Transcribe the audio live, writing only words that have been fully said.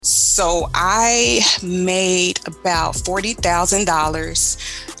So I made about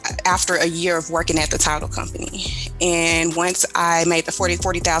 $40,000 after a year of working at the title company. And once I made the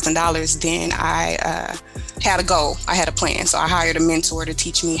 $40,000, then I had a goal. I had a plan. So I hired a mentor to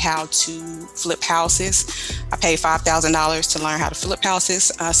teach me how to flip houses. I paid $5,000 to learn how to flip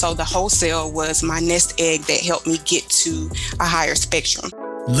houses. So the wholesale was my nest egg that helped me get to a higher spectrum.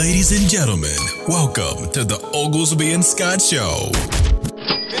 Ladies and gentlemen, welcome to the Oglesby and Scott Show.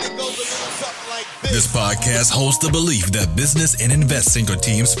 This podcast holds the belief that business and investing are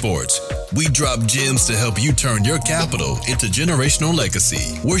team sports. We drop gems to help you turn your capital into generational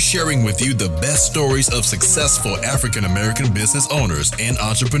legacy. We're sharing with you the best stories of successful African-American business owners and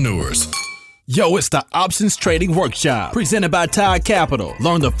entrepreneurs. Yo, it's the Options Trading Workshop, presented by Tide Capital.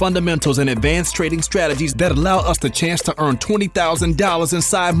 Learn the fundamentals and advanced trading strategies that allow us the chance to earn $20,000 in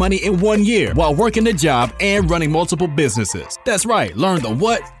side money in 1 year while working a job and running multiple businesses. That's right, learn the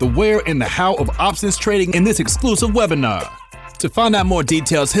what, the where, and the how of options trading in this exclusive webinar. To find out more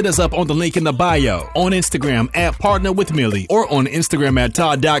details, hit us up on the link in the bio, on Instagram at Partner with Millie, or on Instagram at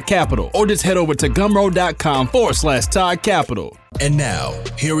Todd.Capital, or just head over to Gumroad.com/Todd Capital. And now,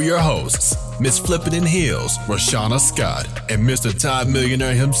 here are your hosts, Miss Flippin' in Heels, Rashana Scott, and Mr. Todd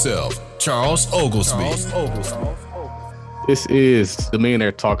Millionaire himself, Charles Oglesby. This is the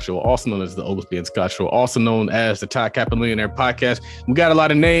Millionaire Talk Show, also known as the Oglesby and Scott Show, also known as the Tide Capital Millionaire Podcast. We got a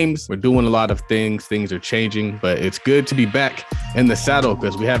lot of names. We're doing a lot of things. Things are changing, but it's good to be back in the saddle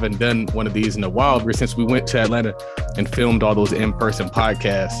because we haven't done one of these in a while since we went to Atlanta and filmed all those in-person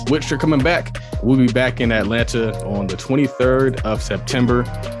podcasts, which are coming back. We'll be back in Atlanta on the 23rd of September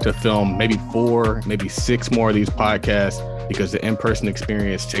to film maybe 4, maybe 6 more of these podcasts, because the in-person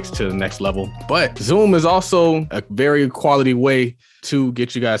experience takes to the next level. But Zoom is also a very quality way to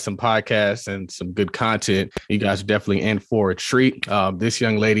get you guys some podcasts and some good content. You guys are definitely in for a treat. This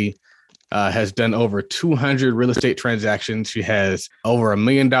young lady has done over 200 real estate transactions. She has over $1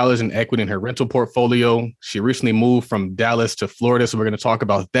 million in equity in her rental portfolio. She recently moved from Dallas to Florida, so we're going to talk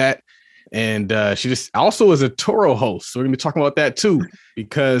about that. And she just also is a Turo host. So we're going to be talking about that too,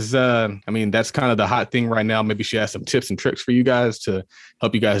 because that's kind of the hot thing right now. Maybe she has some tips and tricks for you guys to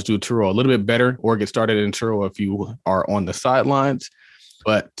help you guys do Turo a little bit better or get started in Turo if you are on the sidelines.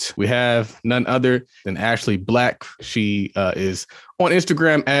 But we have none other than Ashley Black. She is on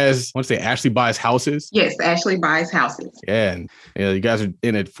Instagram as, I want to say, Ashley Buys Houses. Yes, Ashley Buys Houses. Yeah, and you guys are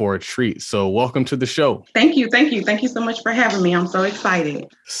in it for a treat. So welcome to the show. Thank you. Thank you. Thank you so much for having me. I'm so excited.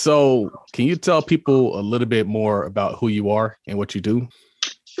 So can you tell people a little bit more about who you are and what you do?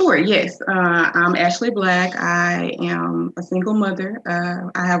 Sure, yes. I'm Ashley Black. I am a single mother.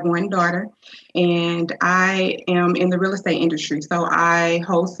 I have one daughter, and I am in the real estate industry. So I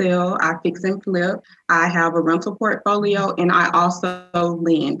wholesale, I fix and flip. I have a rental portfolio, and I also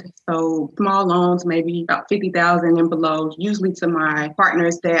lend. So small loans, maybe about $50,000 and below, usually to my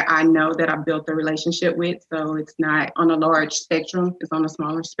partners that I know that I built a relationship with. So it's not on a large spectrum, it's on a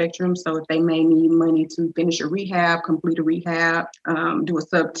smaller spectrum. So if they may need money to finish a rehab, complete a rehab, do a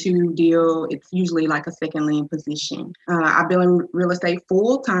sub-2 deal, it's usually like a second lien position. I've been in real estate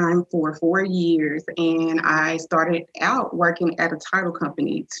full-time for 4 years, and I started out working at a title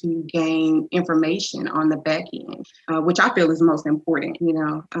company to gain information on the back end, which I feel is most important,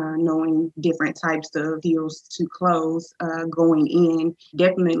 knowing different types of deals to close going in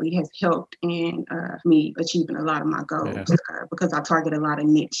definitely has helped in me achieving a lot of my goals, because I target a lot of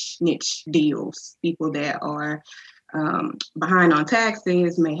niche deals, people that are behind on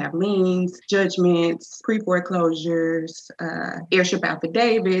taxes, may have liens, judgments, pre-foreclosures, heirship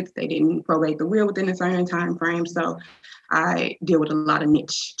affidavits. They didn't probate the will within a certain time frame. So I deal with a lot of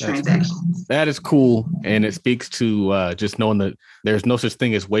niche transactions. That is cool. And it speaks to just knowing that there's no such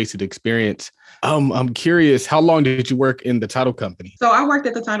thing as wasted experience. I'm curious, how long did you work in the title company? So I worked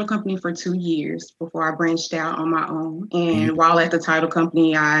at the title company for 2 years before I branched out on my own. And while at the title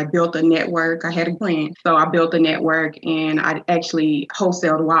company, I built a network. I had a plan. So I built a network, and I actually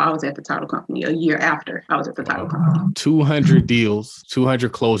wholesaled while I was at the title company a year after I was at the title company. 200 deals,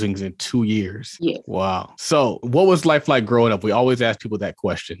 200 closings in 2 years. Yes. Wow. So what was life like growing up? We always ask people that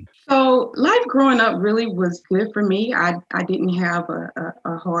question. So life growing up really was good for me. I didn't have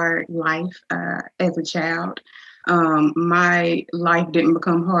a hard life as a child. My life didn't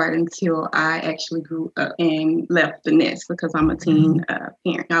become hard until I actually grew up and left the nest, because I'm a teen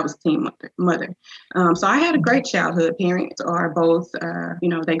parent. I was a teen mother. So I had a great childhood. Parents are both,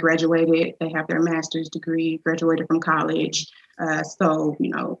 they graduated, they have their master's degree, graduated from college. So,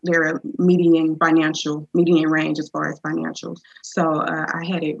 they're a median range as far as financials. So I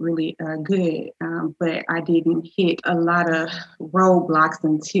had it really good, but I didn't hit a lot of roadblocks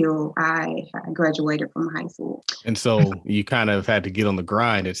until I graduated from high school. And so you kind of had to get on the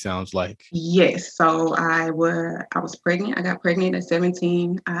grind, it sounds like. Yes. So I was pregnant. I got pregnant at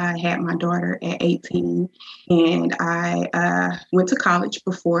 17. I had my daughter at 18. And I went to college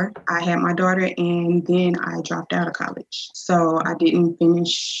before I had my daughter, and then I dropped out of college. So I didn't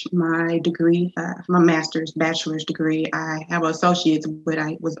finish my degree, my bachelor's degree. I have an associate's, but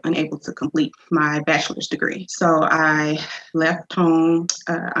I was unable to complete my bachelor's degree. So I left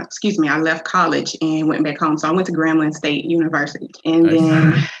I left college and went back home. So I went to Grambling State University. And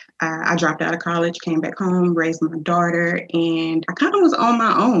then I dropped out of college, came back home, raised my daughter, and I kind of was on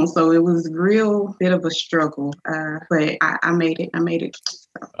my own. So it was a real bit of a struggle, but I made it.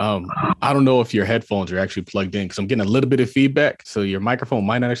 I don't know if your headphones are actually plugged in because I'm getting a little bit of feedback. So your microphone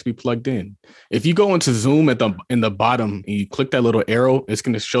might not actually be plugged in. If you go into Zoom in the bottom and you click that little arrow, it's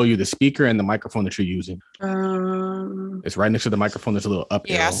going to show you the speaker and the microphone that you're using. It's right next to the microphone. There's a little up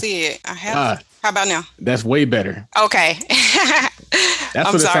arrow. Yeah, I see it. I have. How about now? That's way better. Okay.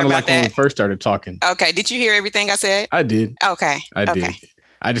 That's what it sounded like when we first started talking. Okay. Did you hear everything I said? I did. Okay. I did.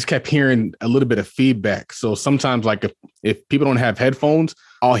 I just kept hearing a little bit of feedback. So sometimes, like if people don't have headphones,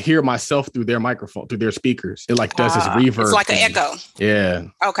 I'll hear myself through their microphone, through their speakers. It like does this reverb. It's like an echo. Yeah.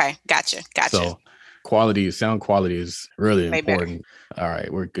 Okay. Gotcha. So sound quality is really important. All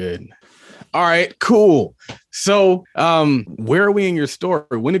right. We're good. All right, cool. So where are we in your story?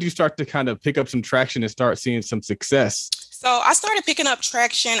 When did you start to kind of pick up some traction and start seeing some success? So I started picking up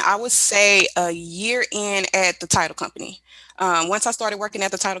traction, I would say a year in at the title company. Once I started working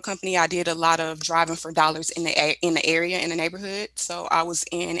at the title company, I did a lot of driving for dollars in the area, in the neighborhood. So I was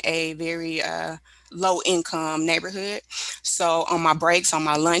in a very low income neighborhood. So on my breaks, on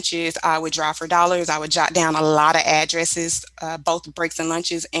my lunches, I would drive for dollars. I would jot down a lot of addresses, both breaks and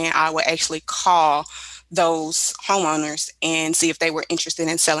lunches, and I would actually call those homeowners and see if they were interested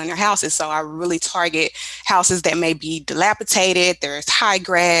in selling their houses. So I really target houses that may be dilapidated, there's high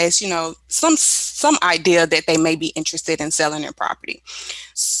grass, some idea that they may be interested in selling their property.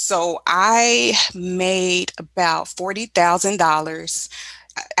 So I made about $40,000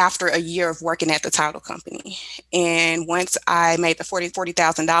 after a year of working at the title company. And once I made the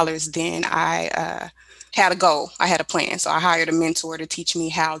 $40,000, then I had a goal. I had a plan. So I hired a mentor to teach me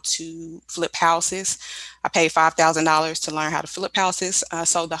how to flip houses. I paid $5,000 to learn how to flip houses.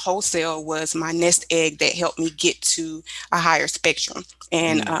 So the wholesale was my nest egg that helped me get to a higher spectrum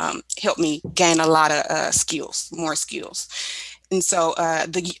and helped me gain a lot of more skills. And so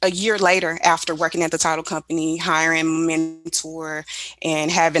a year later, after working at the title company, hiring a mentor and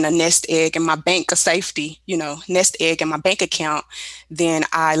having a nest egg in my bank of safety, nest egg in my bank account, then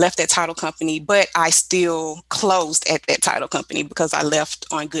I left that title company, but I still closed at that title company because I left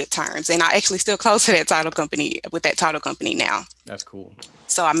on good terms. And I actually still close to that title company with that title company now. That's cool.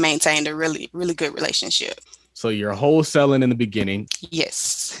 So I maintained a really, really good relationship. So you're wholesaling in the beginning.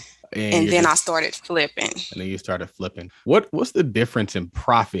 Yes. And then I started flipping. And then you started flipping. What's the difference in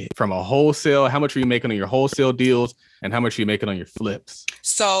profit from a wholesale? How much are you making on your wholesale deals? And how much are you making on your flips?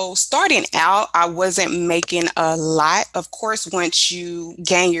 So starting out, I wasn't making a lot. Of course, once you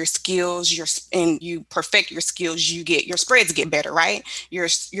gain your skills, and you perfect your skills, your spreads get better, right?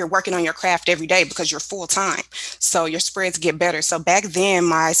 You're working on your craft every day because you're full time. So your spreads get better. So back then,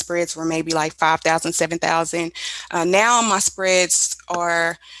 my spreads were maybe like 5,000, 7,000. Now my spreads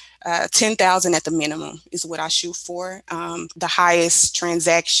are 10,000 at the minimum is what I shoot for. The highest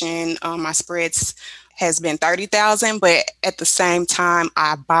transaction on my spreads has been 30,000, but at the same time,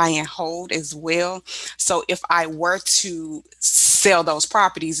 I buy and hold as well. So if I were to sell those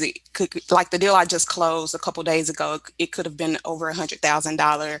properties, it could, like the deal I just closed a couple days ago, it could have been over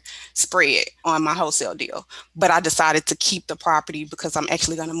 $100,000 spread on my wholesale deal. But I decided to keep the property because I'm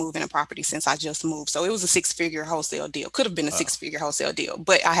actually going to move in a property since I just moved. So it was a six-figure wholesale deal. Could have been a six-figure wholesale deal,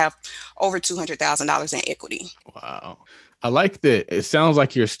 but I have over $200,000 in equity. Wow. I like that. It sounds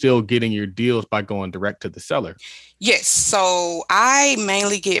like you're still getting your deals by going direct to the seller. Yes. So I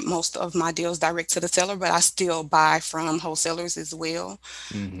mainly get most of my deals direct to the seller, but I still buy from wholesalers as well.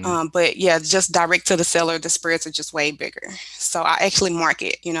 Mm-hmm. But yeah, just direct to the seller, the spreads are just way bigger. So I actually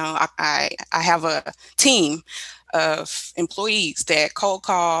market, I have a team of employees that cold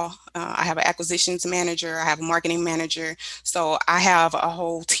call. I have an acquisitions manager. I have a marketing manager. So I have a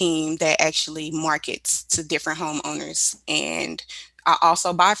whole team that actually markets to different homeowners. And I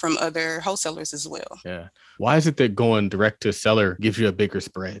also buy from other wholesalers as well. Yeah. Why is it that going direct to seller gives you a bigger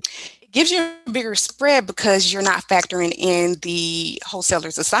spread? Gives you a bigger spread because you're not factoring in the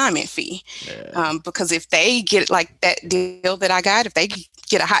wholesaler's assignment fee. Yeah. Because if they get like that deal that I got, if they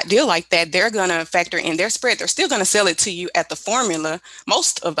get a hot deal like that, they're going to factor in their spread. They're still going to sell it to you at the formula.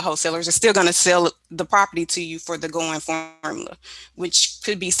 Most of the wholesalers are still going to sell the property to you for the going formula, which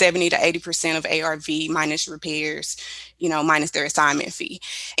could be 70 to 80% of ARV minus repairs, minus their assignment fee.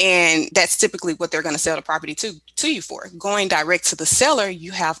 And that's typically what they're going to sell the property to you for. Going direct to the seller,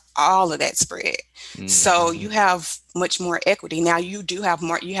 you have all of that spread. Mm-hmm. So you have much more equity. Now you do have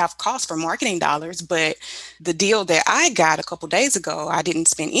you have costs for marketing dollars, but the deal that I got a couple days ago, I didn't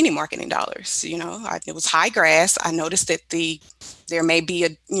spend any marketing dollars. It was high grass. I noticed that there may be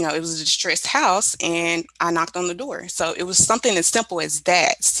it was a distressed house, and I knocked on the door. So it was something as simple as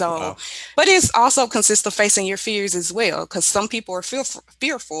that. So, wow. But it also consists of facing your fears as well, because some people are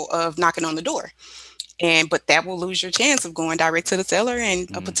fearful of knocking on the door. But that will lose your chance of going direct to the seller and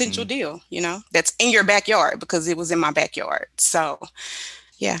a potential deal, that's in your backyard, because it was in my backyard. So,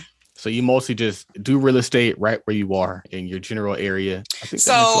 yeah. So you mostly just do real estate right where you are in your general area.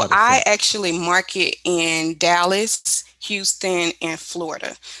 So I actually market in Dallas, Houston, and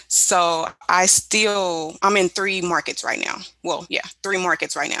Florida. So I'm in 3 markets right now. Well, yeah, 3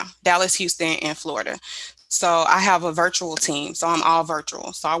 markets right now: Dallas, Houston, and Florida. So I have a virtual team. So I'm all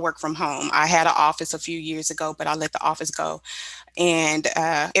virtual. So I work from home. I had an office a few years ago, but I let the office go. And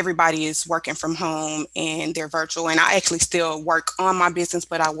everybody is working from home, and they're virtual. And I actually still work on my business,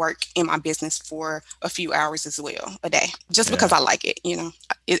 but I work in my business for a few hours as well a day, just because I like it.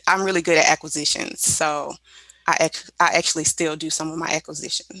 I'm really good at acquisitions. So I actually still do some of my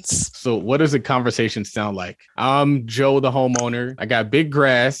acquisitions. So what does the conversation sound like? I'm Joe, the homeowner. I got big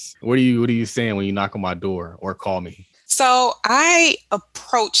grass. What are you saying when you knock on my door or call me? So I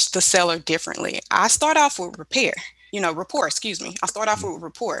approach the seller differently. I start off with rapport. I start off with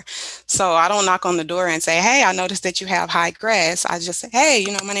rapport. So I don't knock on the door and say, "Hey, I noticed that you have high grass." I just say, "Hey,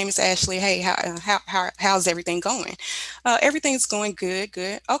 my name is Ashley. Hey, how's everything going?" Everything's going good.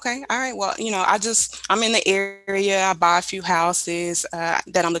 Good. Okay. All right. Well, I'm in the area. I buy a few houses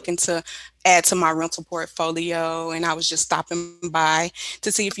that I'm looking to add to my rental portfolio. And I was just stopping by to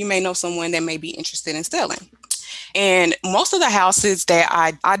see if you may know someone that may be interested in selling. And most of the houses that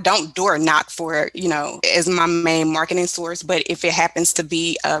I don't door knock for, as my main marketing source. But if it happens to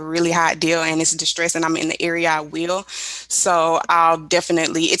be a really hot deal and it's distressed and I'm in the area, I will. So I'll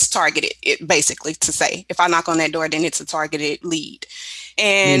definitely, it's targeted, basically, to say. If I knock on that door, then it's a targeted lead.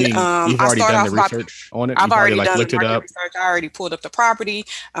 And you've already done the research on it? I've already done the market research. I already pulled up the property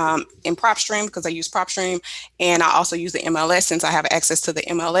in PropStream, because I use PropStream. And I also use the MLS. Since I have access to the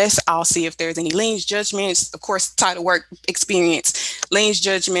MLS, I'll see if there's any liens, judgments, of course, title work experience, liens,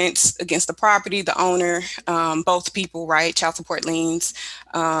 judgments against the property, the owner, both people, right? Child support liens,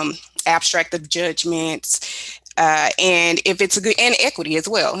 abstract of judgments. And if it's a good, and equity as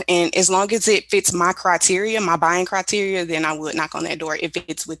well. And as long as it fits my criteria, my buying criteria, then I would knock on that door if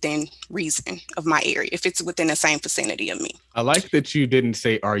it's within reason of my area, if it's within the same vicinity of me. I like that you didn't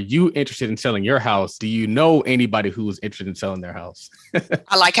say, "Are you interested in selling your house? Do you know anybody who's interested in selling their house?"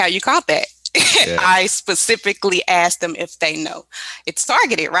 I like how you caught that. Yeah. I specifically asked them if they know. It's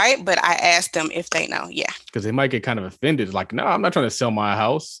targeted, right? But I asked them if they know. Yeah. Because they might get kind of offended. Like, no, I'm not trying to sell my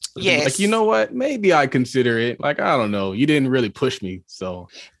house. Yes. Like, you know what? Maybe I consider it. Like, I don't know. You didn't really push me. So.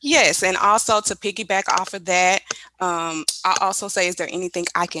 Yes. And also to piggyback off of that, I also say, is there anything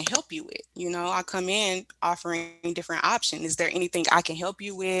I can help you with? I come in offering different options. Is there anything I can help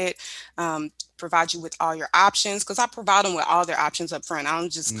you with? Provide you with all your options, because I provide them with all their options up front. I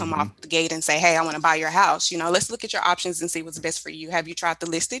don't just come off the gate and say, "Hey, I want to buy your house." Let's look at your options and see what's best for you. Have you tried to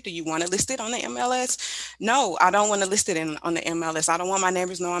list it? Do you want to list it on the MLS? No, I don't want to list it on the MLS. I don't want my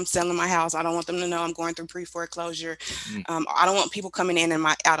neighbors to know I'm selling my house. I don't want them to know I'm going through pre-foreclosure. I don't want people coming in and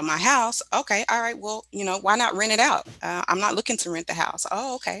out of my house. Okay, all right. Well, why not rent it out? I'm not looking to rent the house.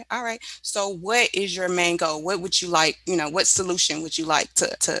 Oh, okay, all right. So what is your main goal? What would you like? What solution would you like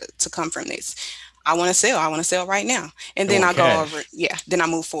to come from this? I want to sell. I want to sell right now. And then I go over. Yeah. Then I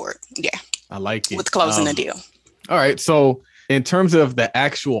move forward. Yeah. I like it. With closing the deal. All right. So in terms of the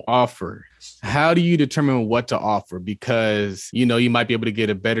actual offer, how do you determine what to offer? Because, you might be able to get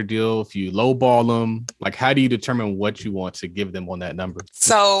a better deal if you lowball them. Like, how do you determine what you want to give them on that number?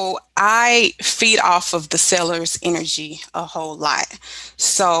 So I feed off of the seller's energy a whole lot.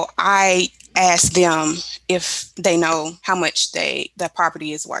 So I ask them if they know how much the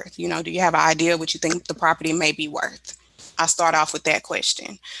property is worth. Do you have an idea what you think the property may be worth? I start off with that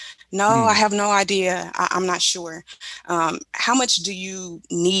question. No, I have no idea. I'm not sure. How much do you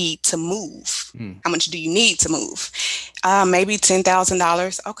need to move? How much do you need to move? Maybe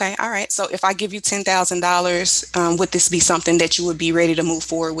 $10,000. Okay, all right. So if I give you $10,000, would this be something that you would be ready to move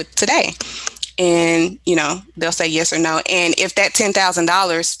forward with today? And, they'll say yes or no. And if that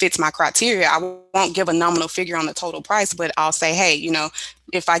 $10,000 fits my criteria, I won't give a nominal figure on the total price, but I'll say, hey,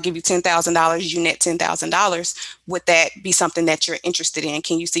 if I give you $10,000, you net $10,000. Would that be something that you're interested in?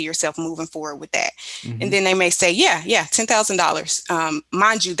 Can you see yourself moving forward with that? And then they may say, yeah, $10,000.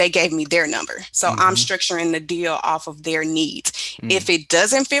 Mind you, they gave me their number. So I'm structuring the deal off of their needs. If it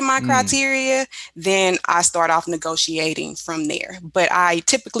doesn't fit my criteria, then I start off negotiating from there. But I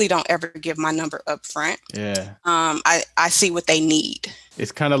typically don't ever give my number up front. Yeah. I see what they need.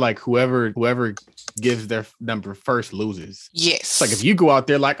 It's kind of like whoever gives their number first loses. Yes. It's like if you go out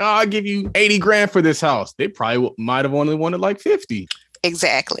there like, I'll give you 80 grand for this house, they probably might have only wanted like 50.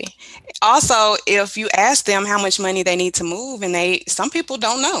 Exactly. Also, if you ask them how much money they need to move, and some people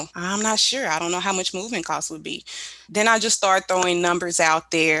don't know. I'm not sure. I don't know how much moving costs would be. Then I just start throwing numbers out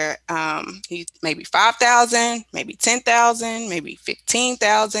there. Maybe 5,000, maybe 10,000, maybe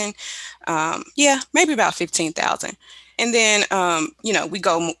 15,000. Maybe about 15,000. And then, we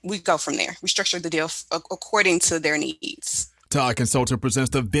go from there. We structure the deal according to their needs. Todd Consultant presents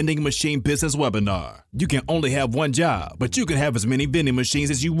the Vending Machine Business Webinar. You can only have one job, but you can have as many vending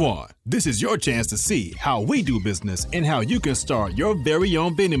machines as you want. This is your chance to see how we do business and how you can start your very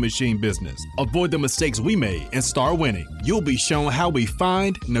own vending machine business. Avoid the mistakes we made and start winning. You'll be shown how we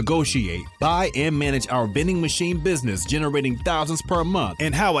find, negotiate, buy, and manage our vending machine business, generating thousands per month,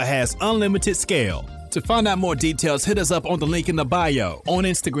 and how it has unlimited scale. To find out more details, hit us up on the link in the bio, on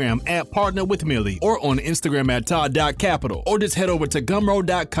Instagram at Partner with Millie, or on Instagram at Todd.Capital, or just head over to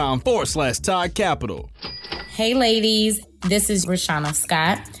Gumroad.com/Todd Capital. Hey ladies, this is Rashana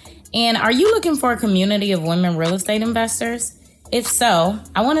Scott. And are you looking for a community of women real estate investors? If so,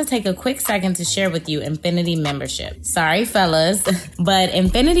 I want to take a quick second to share with you Infinity Membership. Sorry, fellas, but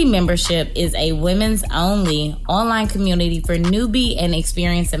Infinity Membership is a women's only online community for newbie and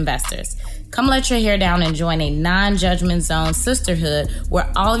experienced investors. Come let your hair down and join a non-judgment zone sisterhood where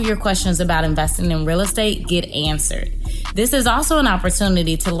all of your questions about investing in real estate get answered. This is also an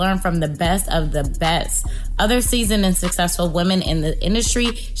opportunity to learn from the best of the best. Other seasoned and successful women in the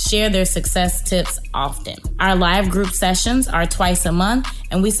industry share their success tips often. Our live group sessions are twice a month,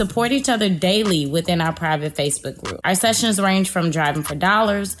 and we support each other daily within our private Facebook group. Our sessions range from driving for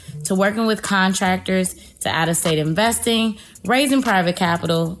dollars to working with contractors to out-of-state investing, raising private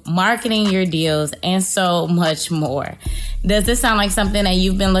capital, marketing your deals, and so much more. Does this sound like something that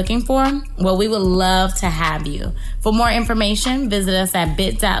you've been looking for? Well, we would love to have you. For more information, visit us at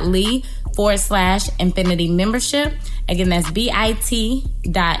bit.ly/Infinity Membership. Again, that's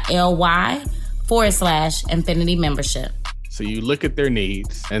bit.ly/Infinity Membership. So you look at their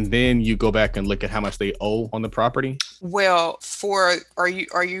needs and then you go back and look at how much they owe on the property. Well, are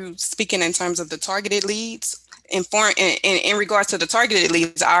you speaking in terms of the targeted leads? In regards to the targeted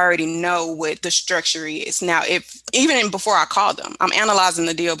leads, I already know what the structure is. Now, before I call them, I'm analyzing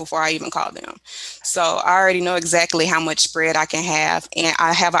the deal before I even call them. So I already know exactly how much spread I can have. And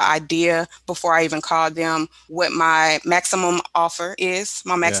I have an idea before I even call them what my maximum offer is,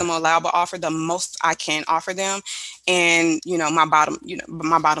 my maximum allowable offer, the most I can offer them. And, my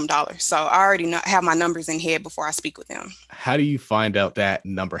bottom dollar. So I already have my numbers in head before I speak with them. How do you find out that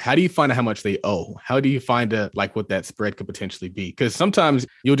number? How do you find out how much they owe? How do you find out what that spread could potentially be? Because sometimes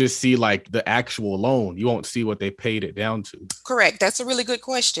you'll just see the actual loan. You won't see what they paid it down to. Correct. That's a really good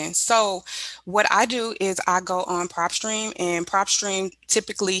question. So what I do is I go on PropStream, and PropStream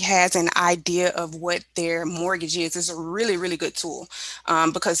typically has an idea of what their mortgage is. It's a really, really good tool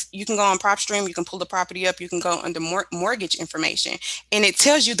because you can go on PropStream, you can pull the property up, you can go under mortgage information, and it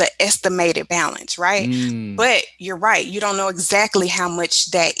tells you the estimated balance, right? But you're right. You don't know exactly how much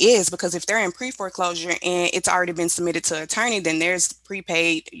that is because if they're in pre-foreclosure and it's already been submitted to attorney, then there's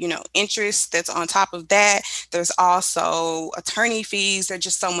prepaid, interest that's on top of that. There's also attorney fees. There's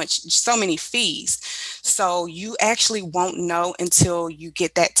just so many fees. So you actually won't know until you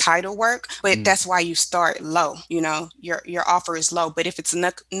get that title work, but that's why you start low. Your offer is low, but if it's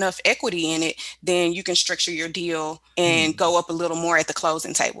enough equity in it, then you can structure your deal and go up a little more at the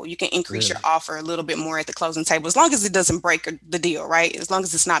closing table. You can increase your offer a little bit more at the closing table, as long as it doesn't break the deal, right? As long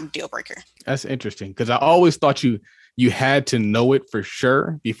as it's not a deal breaker. That's interesting because I always thought you you had to know it for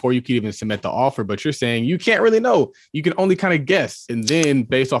sure before you could even submit the offer. But you're saying you can't really know. You can only kind of guess. And then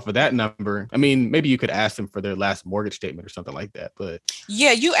based off of that number, I mean, maybe you could ask them for their last mortgage statement or something like that. But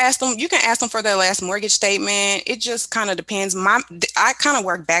yeah, you can ask them for their last mortgage statement. It just kind of depends. I kind of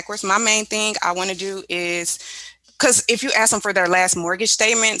work backwards. My main thing I want to do is, because if you ask them for their last mortgage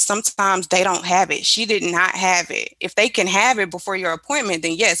statement, sometimes they don't have it. She did not have it. If they can have it before your appointment,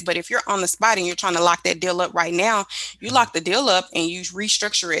 then yes. But if you're on the spot and you're trying to lock that deal up right now, you lock the deal up and you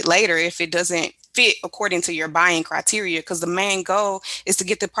restructure it later if it doesn't fit according to your buying criteria, because the main goal is to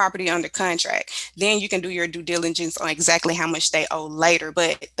get the property under contract. Then you can do your due diligence on exactly how much they owe later.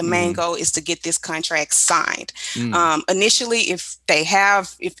 But the main goal is to get this contract signed. Initially, if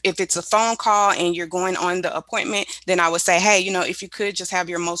it's a phone call and you're going on the appointment, then I would say, hey, if you could just have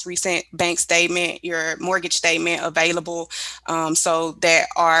your most recent bank statement, your mortgage statement available, so that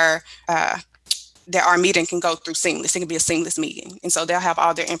our meeting can go through seamless. It can be a seamless meeting. And so they'll have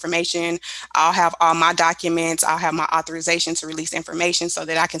all their information. I'll have all my documents. I'll have my authorization to release information so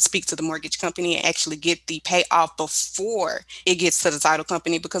that I can speak to the mortgage company and actually get the payoff before it gets to the title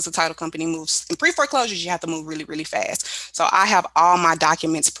company, because the title company moves in pre-foreclosures. You have to move really, really fast. So I have all my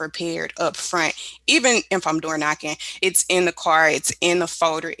documents prepared up front. Even if I'm door knocking, it's in the car, it's in the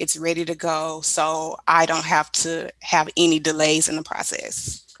folder, it's ready to go. So I don't have to have any delays in the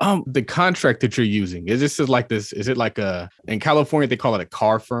process. The contract that you're using, is it like in California, they call it a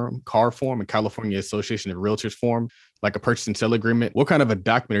car form, in California Association of Realtors form, like a purchase and sale agreement? What kind of a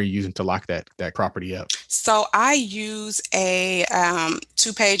document are you using to lock that property up? So I use a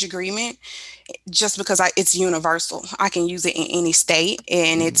 2-page agreement just because it's universal. I can use it in any state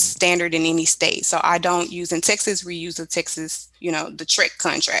and it's standard in any state. So I don't use in Texas, we use the Texas, the TREC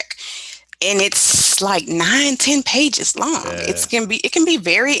contract. And it's like 9-10 pages long. Yeah. It can be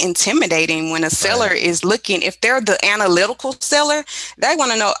very intimidating when a seller is looking. If they're the analytical seller, they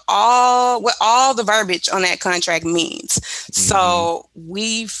want to know what all the verbiage on that contract means. So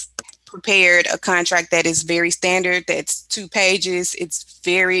we've prepared a contract that is very standard. That's 2 pages. It's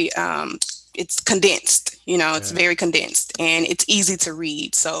very it's condensed, it's very condensed and it's easy to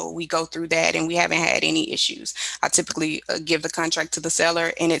read. So we go through that and we haven't had any issues. I typically give the contract to the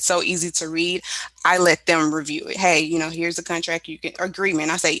seller and it's so easy to read. I let them review it. Hey, here's the contract, agreement.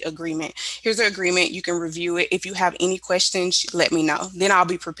 I say agreement. Here's the agreement. You can review it. If you have any questions, let me know. Then I'll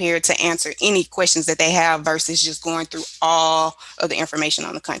be prepared to answer any questions that they have versus just going through all of the information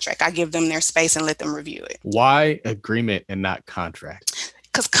on the contract. I give them their space and let them review it. Why agreement and not contract?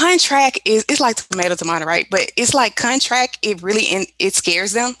 Because contract it's like tomato, right? But it's like contract, it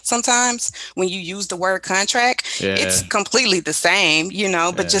scares them sometimes when you use the word contract. Yeah. It's completely the same,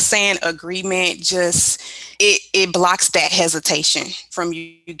 but just saying agreement, it blocks that hesitation from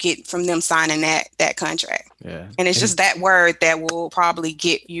them signing that contract. Yeah. And it's just that word that will probably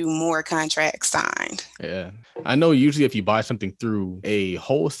get you more contracts signed. Yeah. I know usually if you buy something through a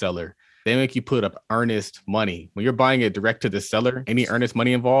wholesaler, they make you put up earnest money. When you're buying it direct to the seller, any earnest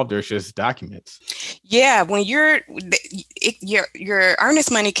money involved, there's just documents. Yeah, when your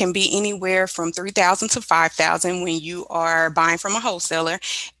earnest money can be anywhere from $3,000 to $5,000 when you are buying from a wholesaler,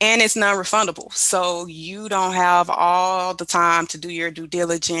 and it's non-refundable. So you don't have all the time to do your due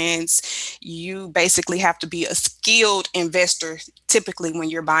diligence. You basically have to be a skilled investor. Typically, when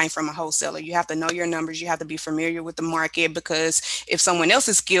you're buying from a wholesaler, you have to know your numbers. You have to be familiar with the market, because if someone else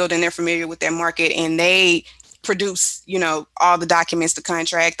is skilled and they're familiar with their market and they produce, all the documents, the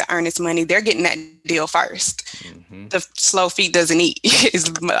contract, the earnest money, they're getting that deal first. The slow feet doesn't eat.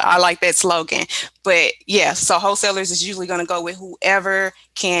 I like that slogan. But yeah, so wholesalers is usually going to go with whoever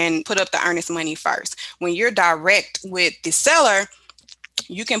can put up the earnest money first. When you're direct with the seller,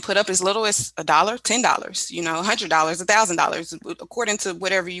 you can put up as little as $1, $10, $100, $1,000, according to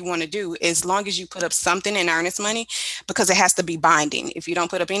whatever you want to do, as long as you put up something in earnest money, because it has to be binding. If you don't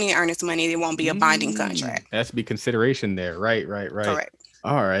put up any earnest money, it won't be a binding contract. There has to be consideration there. Right. Correct.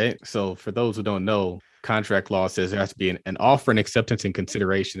 All right. So for those who don't know, contract law says there has to be an offer and acceptance and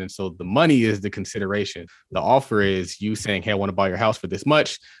consideration. And so the money is the consideration. The offer is you saying, hey, I want to buy your house for this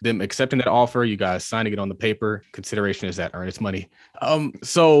much. Them accepting that offer, you guys signing it on the paper. Consideration is that earnest money.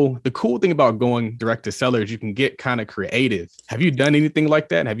 So the cool thing about going direct to sellers, you can get kind of creative. Have you done anything like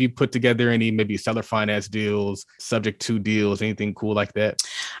that? Have you put together any maybe seller finance deals, subject to deals, anything cool like that?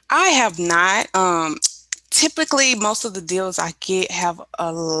 I have not. Typically, most of the deals I get have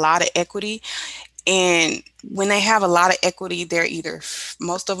a lot of equity. And when they have a lot of equity, they're either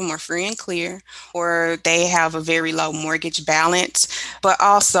most of them are free and clear, or they have a very low mortgage balance. But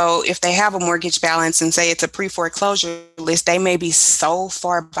also, if they have a mortgage balance and say it's a pre-foreclosure list, they may be so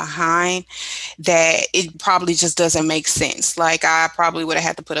far behind that it probably just doesn't make sense. Like I probably would have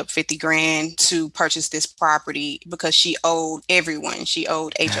had to put up 50 grand to purchase this property because she owed everyone. She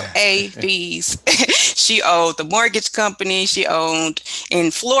owed HOA fees. She owed the mortgage company. She owed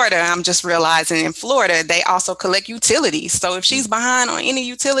in Florida. I'm just realizing in Florida, they also collect utilities. So if she's behind on any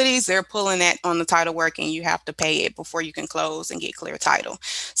utilities, they're pulling that on the title work and you have to pay it before you can close and get clear title.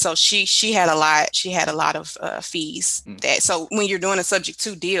 So she had a lot. She had a lot of fees. So when you're doing a subject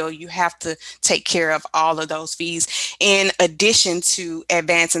to deal, you have to take care of all of those fees in addition to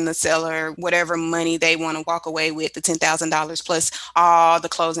advancing the seller whatever money they want to walk away with, the $10,000 plus all the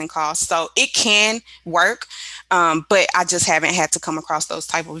closing costs. So it can work, but I just haven't had to come across those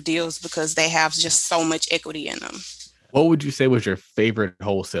type of deals because they have just so much equity in them. What would you say was your favorite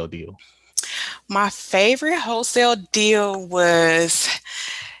wholesale deal? My favorite wholesale deal was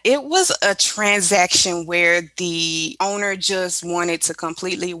a transaction where the owner just wanted to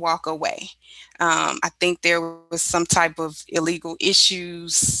completely walk away. I think there was some type of illegal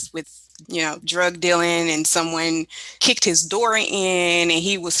issues with drug dealing, and someone kicked his door in and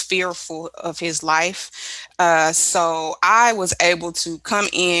he was fearful of his life. So I was able to come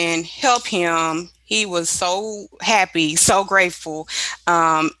in, help him. He was so happy, so grateful.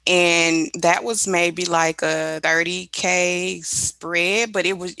 And that was maybe like a 30K spread, but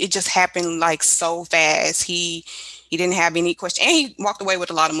it just happened like so fast. He didn't have any question, and he walked away with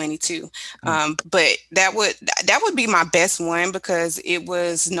a lot of money too. But that would be my best one because it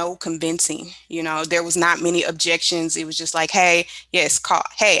was no convincing. There was not many objections. It was just like, hey, yes, call.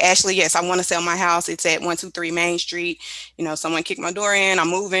 Hey, Ashley, yes, I want to sell my house. It's at 123 Main Street. Someone kicked my door in. I'm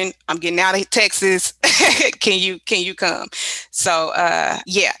moving. I'm getting out of Texas. Can you come? So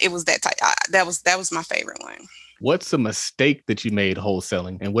yeah, it was that type. That was my favorite one. What's a mistake that you made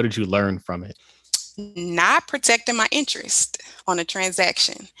wholesaling, and what did you learn from it? Not protecting my interest on a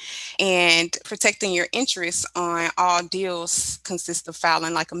transaction. And protecting your interest on all deals consists of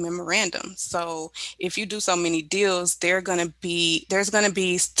filing like a memorandum. So if you do so many deals, there's going to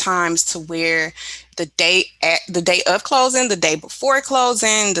be times to where the date of closing, the day before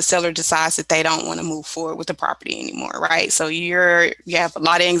closing, the seller decides that they don't want to move forward with the property anymore, right? So you have a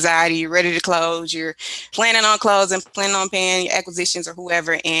lot of anxiety, you're ready to close, you're planning on closing, planning on paying your acquisitions or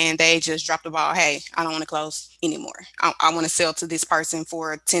whoever, and they just drop the ball. Hey, I don't want to close anymore. I want to sell to this person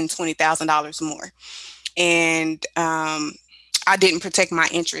for $10,000, $20,000 more. And I didn't protect my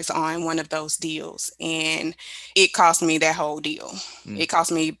interest on one of those deals, and it cost me that whole deal. It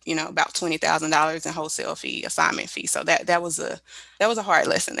cost me, about $20,000 in wholesale fee, assignment fee. So that was a hard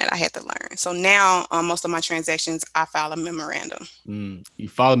lesson that I had to learn. So now on most of my transactions, I file a memorandum. You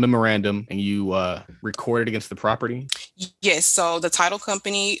file a memorandum and you record it against the property? Yes. So the title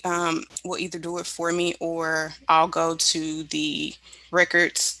company will either do it for me, or I'll go to the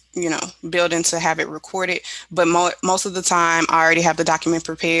records building to have it recorded. But most of the time, I already have the document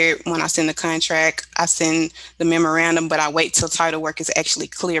prepared. When I send the contract, I send the memorandum, but I wait till title work is actually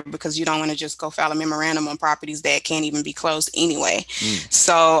clear because you don't want to just go file a memorandum on properties that can't even be closed anyway.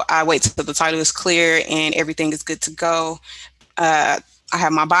 So I wait till the title is clear and everything is good to go. I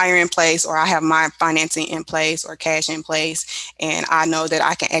have my buyer in place, or I have my financing in place or cash in place, and I know that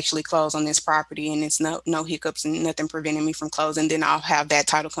I can actually close on this property and it's no hiccups and nothing preventing me from closing. Then I'll have that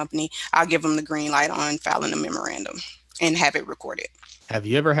title company, I'll give them the green light on filing a memorandum and have it recorded. Have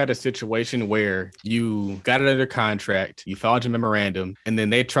you ever had a situation where you got it under contract, you filed your memorandum, and then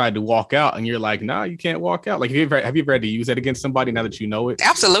they tried to walk out and you're like, no, you can't walk out? Like, have you ever had to use that against somebody now that you know it?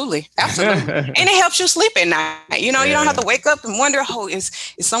 Absolutely. And it helps you sleep at night. You don't have to wake up and wonder, is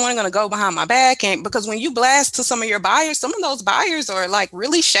someone going to go behind my back? And because when you blast to some of your buyers, some of those buyers are like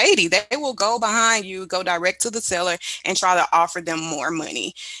really shady. They will go behind you, go direct to the seller and try to offer them more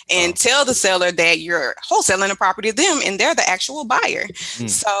money and tell the seller that you're wholesaling the property to them and they're the actual buyer.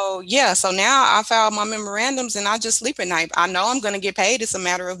 So now I file my memorandums and I just sleep at night. I know I'm going to get paid. It's a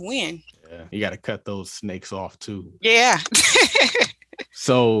matter of when. Yeah, you got to cut those snakes off too. Yeah.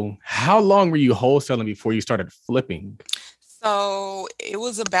 So how long were you wholesaling before you started flipping? So it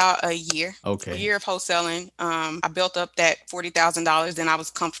was about a year. Okay. A year of wholesaling. I built up that $40,000 and I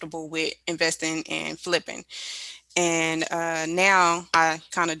was comfortable with investing and flipping. And now I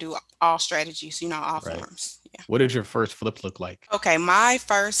kind of do all strategies, all forms. Yeah. What did your first flip look like? Okay, my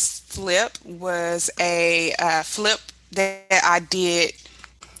first flip was a flip that I did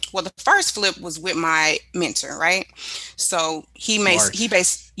well, the first flip was with my mentor, right? So he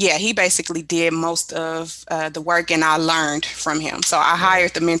basically did most of the work, and I learned from him. So I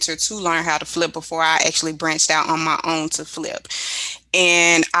hired the mentor to learn how to flip before I actually branched out on my own to flip.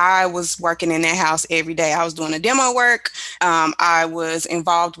 And I was working in that house every day. I was doing the demo work. I was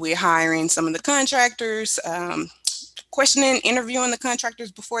involved with hiring some of the contractors, questioning, interviewing the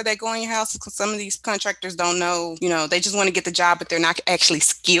contractors before they go in your house, because some of these contractors don't know, they just want to get the job, but they're not actually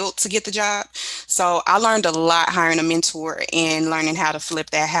skilled to get the job. So I learned a lot hiring a mentor and learning how to flip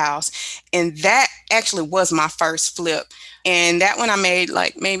that house. And that actually was my first flip. And that one I made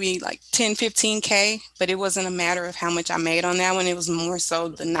maybe 10, 15K, but it wasn't a matter of how much I made on that one. It was more so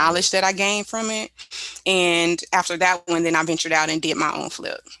the knowledge that I gained from it. And after that one, then I ventured out and did my own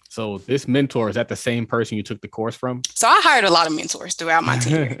flip. So this mentor, is that the same person you took the course from? So I hired a lot of mentors throughout my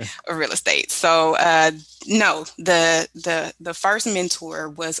tenure of real estate. So no, the first mentor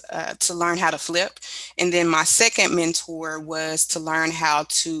was to learn how to flip. And then my second mentor was to learn how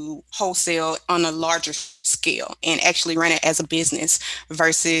to wholesale on a larger scale and actually run it as a business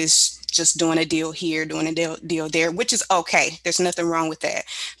versus just doing a deal here, doing a deal there, which is okay. There's nothing wrong with that.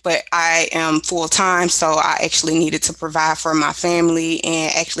 But I am full time, so I actually needed to provide for my family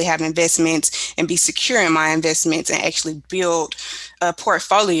and actually have investments and be secure in my investments and actually build a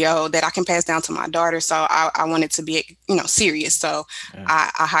portfolio that I can pass down to my daughter. So I wanted to be, serious. So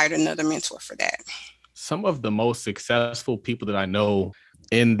I hired another mentor for that. Some of the most successful people that I know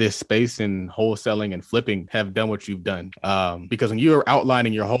in this space in wholesaling and flipping have done what you've done. Because when you're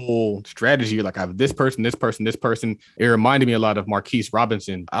outlining your whole strategy, you're like, I have this person, this person, this person. It reminded me a lot of Marquise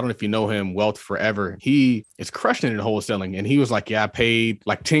Robinson. I don't know if you know him, Wealth Forever. He is crushing it in wholesaling. And he was like, I paid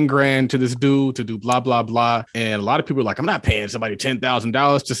like 10 grand to this dude to do blah, blah, blah. And a lot of people are like, I'm not paying somebody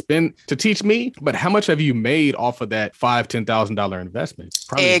 $10,000 to spend to teach me. But how much have you made off of that $5,000, $10,000 investment?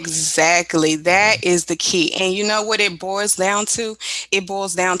 Probably. Exactly. That is the key. And you know what it boils down to? It boils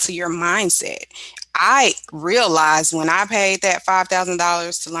down to your mindset. I realized when I paid that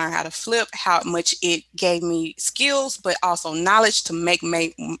 $5,000 to learn how to flip, how much it gave me skills, but also knowledge to make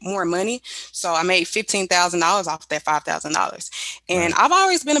more money. So I made $15,000 off that $5,000. And I've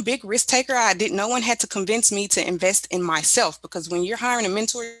always been a big risk taker. No one had to convince me to invest in myself, because when you're hiring a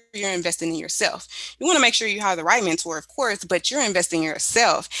mentor, you're investing in yourself. You want to make sure you hire the right mentor, of course, but you're investing in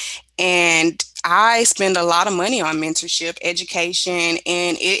yourself. And I spend a lot of money on mentorship, education,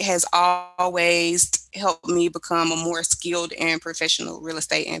 and it has always helped me become a more skilled and professional real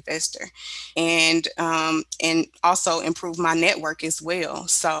estate investor, and also improve my network as well.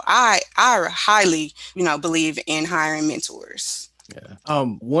 So I highly, believe in hiring mentors. Yeah.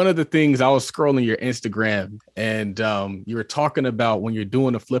 One of the things, I was scrolling your Instagram, and you were talking about when you're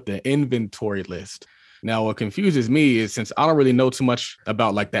doing a flip, the inventory list. Now, what confuses me is, since I don't really know too much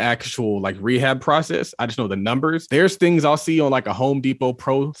about like the actual like rehab process, I just know the numbers. There's things I'll see on like a Home Depot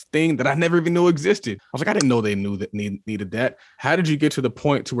Pro thing that I never even knew existed. I was like, I didn't know they knew that needed that. How did you get to the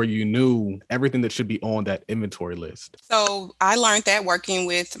point to where you knew everything that should be on that inventory list? So I learned that working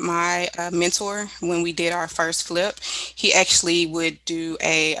with my mentor when we did our first flip. He actually would do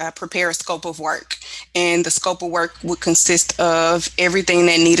prepare a scope of work, and the scope of work would consist of everything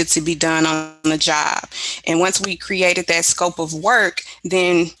that needed to be done on the job. And once we created that scope of work,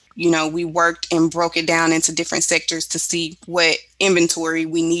 then we worked and broke it down into different sectors to see what inventory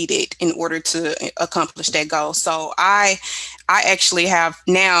we needed in order to accomplish that goal. So I actually have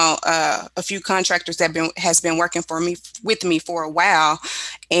now a few contractors that has been working with me for a while,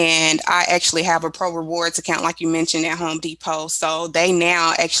 and I actually have a pro rewards account, like you mentioned, at Home Depot. So they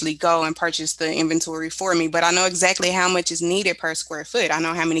now actually go and purchase the inventory for me, but I know exactly how much is needed per square foot. I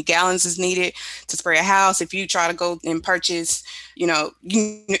know how many gallons is needed to spray a house. If you try to go and purchase,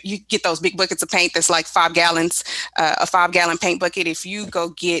 you get those big buckets of paint that's like 5 gallons, a 5-gallon paint bucket. If you go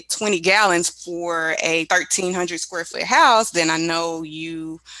get 20 gallons for a 1,300 square foot house, then I know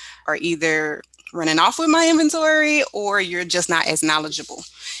you are either running off with my inventory or you're just not as knowledgeable.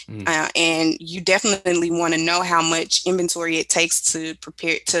 And you definitely want to know how much inventory it takes to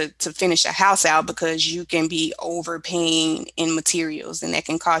prepare to finish a house out, because you can be overpaying in materials, and that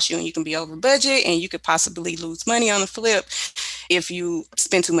can cost you, and you can be over budget, and you could possibly lose money on the flip if you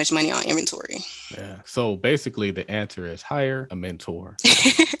spend too much money on inventory. Yeah. So basically the answer is hire a mentor.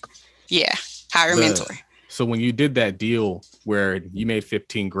 Yeah. Hire a mentor. So when you did that deal where you made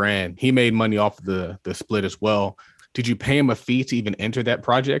 15 grand, he made money off the split as well. Did you pay him a fee to even enter that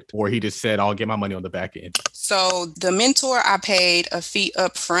project, or he just said, I'll get my money on the back end? So the mentor, I paid a fee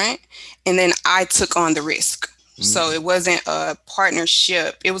up front, and then I took on the risk. So it wasn't a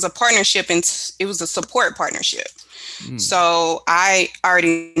partnership. It was a partnership, and it was a support partnership. So I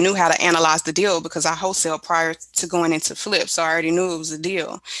already knew how to analyze the deal because I wholesale prior to going into flip. So I already knew it was a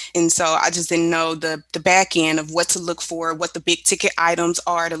deal. And so I just didn't know the back end of what to look for, what the big ticket items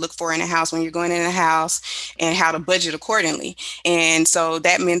are to look for in a house when you're going in a house, and how to budget accordingly. And so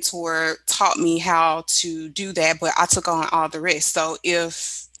that mentor taught me how to do that, but I took on all the risk. So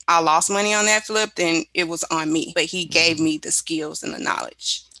if I lost money on that flip, then it was on me. But he gave me the skills and the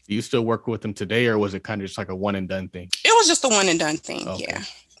knowledge. Do you still work with them today, or was it kind of just like a one and done thing? It was just a one and done thing. Okay. Yeah.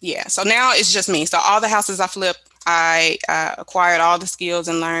 Yeah. So now it's just me. So all the houses I flip, I acquired all the skills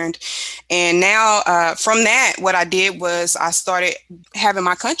and learned. And now from that, what I did was I started having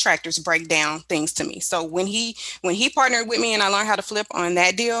my contractors break down things to me. So when he partnered with me and I learned how to flip on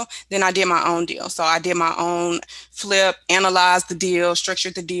that deal, then I did my own deal. So I did my own flip, analyzed the deal,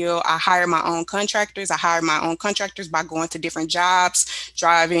 structured the deal. I hired my own contractors. I hired my own contractors by going to different jobs,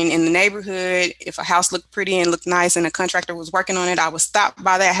 driving in the neighborhood. If a house looked pretty and looked nice and a contractor was working on it, I would stop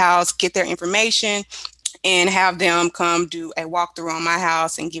by that house, get their information, and have them come do a walkthrough on my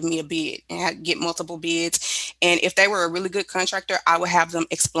house and give me a bid and get multiple bids. And if they were a really good contractor, I would have them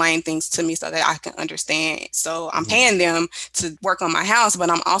explain things to me so that I can understand. So I'm paying them to work on my house,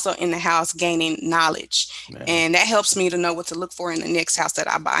 but I'm also in the house gaining knowledge. Yeah. And that helps me to know what to look for in the next house that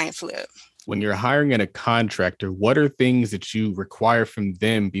I buy and flip. When you're hiring a contractor, what are things that you require from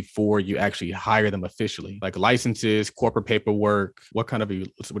them before you actually hire them officially? Like licenses, corporate paperwork, what are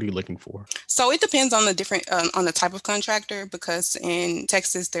you looking for? So it depends on the different, on the type of contractor, because in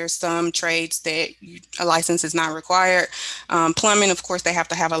Texas, there's some trades that a license is not required. Plumbing, of course, they have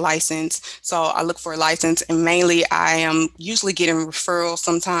to have a license. So I look for a license, and mainly I am usually getting referrals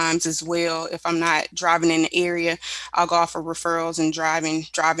sometimes as well. If I'm not driving in the area, I'll go off for referrals and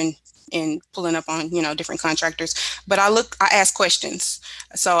driving and pulling up on, different contractors. But I ask questions.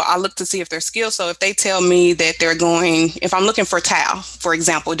 So I look to see if they're skilled. So if they tell me that if I'm looking for tile, for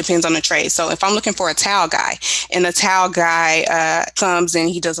example, it depends on the trade. So if I'm looking for a tile guy and the tile guy comes and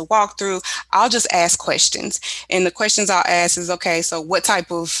he does a walkthrough, I'll just ask questions. And the questions I'll ask is, okay, so what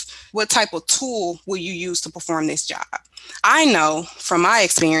type of tool will you use to perform this job? I know from my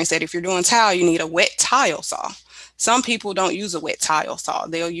experience that if you're doing tile, you need a wet tile saw. Some people don't use a wet tile saw.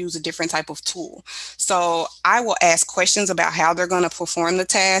 They'll use a different type of tool. So I will ask questions about how they're going to perform the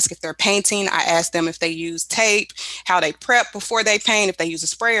task. If they're painting, I ask them if they use tape, how they prep before they paint, if they use a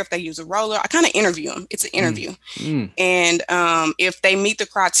sprayer, if they use a roller. I kind of interview them. It's an interview. And if they meet the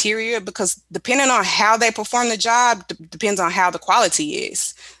criteria, because depending on how they perform the job, depends on how the quality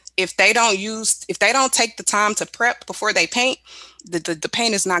is. If they don't take the time to prep before they paint, the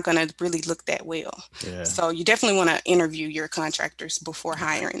paint is not going to really look that well. Yeah. So you definitely want to interview your contractors before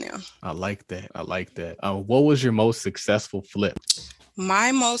hiring them. I like that. What was your most successful flip?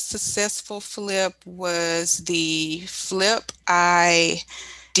 My most successful flip was the flip I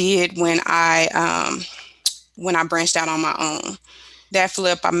did when I branched out on my own. That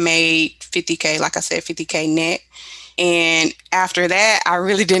flip, I made $50K, like I said, $50K net. And after that, I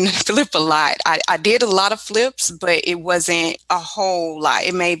really didn't flip a lot. I did a lot of flips, but it wasn't a whole lot.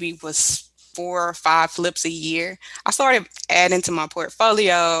 It maybe was 4 or 5 flips a year. I started adding to my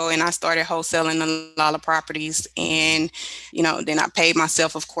portfolio and I started wholesaling a lot of properties. And, then I paid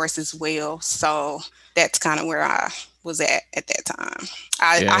myself, of course, as well. So that's kind of where I was at that time.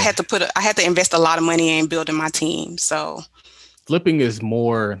 I had to invest a lot of money in building my team. So flipping is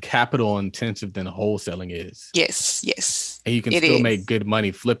more capital intensive than wholesaling is. Yes. And you can still make good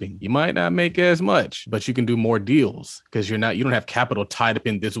money flipping. You might not make as much, but you can do more deals because you don't have capital tied up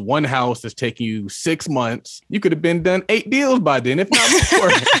in this one house that's taking you 6 months. You could have been done 8 deals by then, if not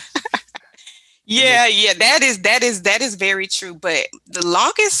more. Yeah, that is very true. But the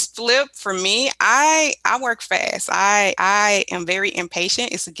longest flip for me, I work fast. I am very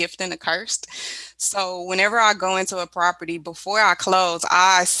impatient. It's a gift and a curse. So whenever I go into a property, before I close,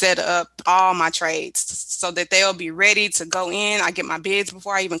 I set up all my trades so that they'll be ready to go in. I get my bids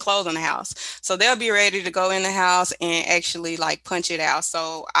before I even close on the house. So they'll be ready to go in the house and actually punch it out.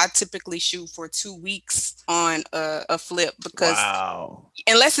 So I typically shoot for 2 weeks on a flip because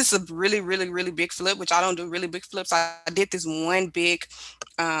unless it's a really, really, really big flip, which I don't do really big flips. I did this one big,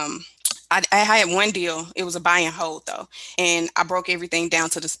 I had one deal. It was a buy and hold though. And I broke everything down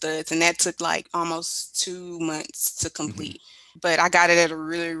to the studs and that took almost 2 months to complete. But I got it at a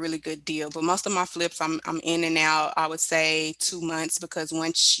really, really good deal. But most of my flips, I'm in and out, I would say 2 months, because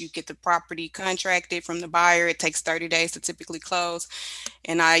once you get the property contracted from the buyer, it takes 30 days to typically close.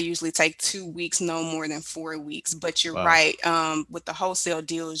 And I usually take 2 weeks, no more than 4 weeks. But you're right. With the wholesale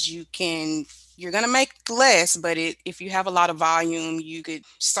deals, you can you're going to make less, but if you have a lot of volume, you could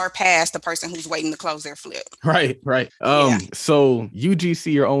surpass the person who's waiting to close their flip. Right. Yeah. So you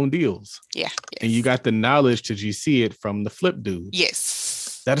GC your own deals. Yeah. And you got the knowledge to GC it from the flip dude. Yes.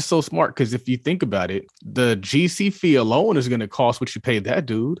 That is so smart, because if you think about it, the GC fee alone is going to cost what you paid that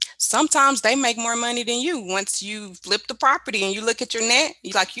dude. Sometimes they make more money than you. Once you flip the property and you look at your net,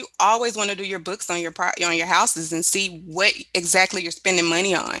 you always want to do your books on your houses and see what exactly you're spending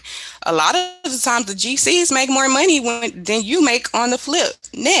money on. A lot of the times the GCs make more money than you make on the flip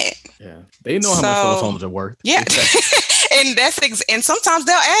net. Yeah, they know how much those homes are worth. Yeah. And sometimes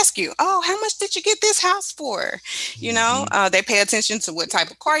they'll ask you, oh, how much did you get this house for? You know, they pay attention to what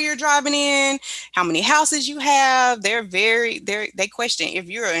type of car you're driving in, how many houses you have. They question if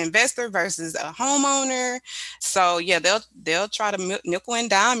you're an investor versus a homeowner. So yeah, they'll try to nickel and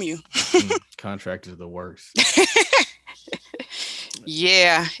dime you. Contractors are the worst.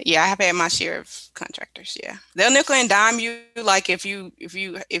 Yeah, I have had my share of contractors. Yeah, they'll nickel and dime you. Like if you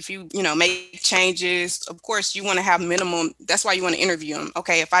make changes, of course you want to have minimum. That's why you want to interview them.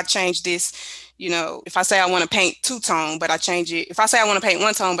 Okay, if I change this, if I say I want to paint two-tone, but I change it. If I say I want to paint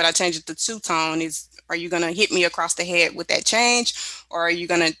one-tone, but I change it to two-tone, are you going to hit me across the head with that change, or are you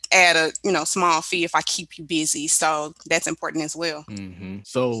going to add a small fee if I keep you busy? So that's important as well. Mm-hmm.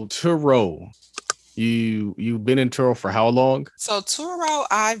 So Turo. You've been in Turo for how long? So Turo,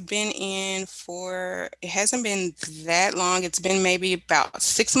 I've been in it hasn't been that long. It's been maybe about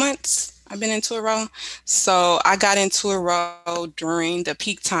 6 months. I've been in Turo. So I got in Turo during the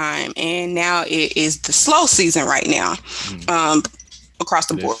peak time, and now it is the slow season right now. Across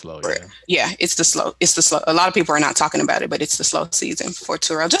the board. Slow, yeah, it's the slow. A lot of people are not talking about it, but it's the slow season for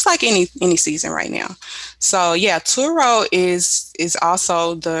Turo, just like any season right now. So yeah, Turo is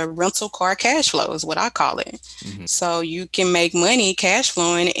also the rental car cash flow is what I call it. Mm-hmm. So you can make money cash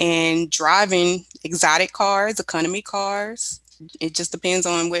flowing and driving exotic cars, economy cars. It just depends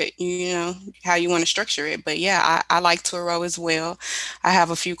on what how you want to structure it. But yeah, I like Turo as well. I have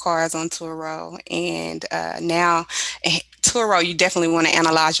a few cars on Turo, and now Turo, you definitely want to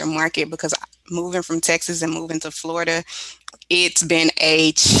analyze your market, because moving from Texas and moving to Florida, it's been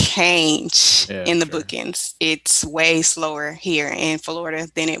a change in the bookings. It's way slower here in Florida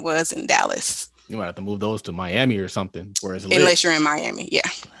than it was in Dallas. You might have to move those to Miami or something. Unless you're in Miami,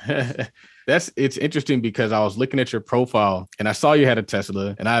 yeah. It's interesting, because I was looking at your profile and I saw you had a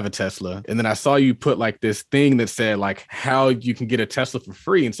Tesla, and I have a Tesla. And then I saw you put like this thing that said like how you can get a Tesla for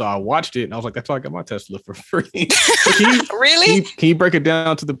free. And so I watched it and I was like, that's how I got my Tesla for free. Really? Can you break it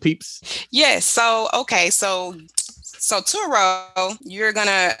down to the peeps? Yes. So Turo, you're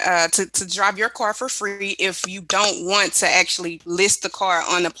gonna to drive your car for free. If you don't want to actually list the car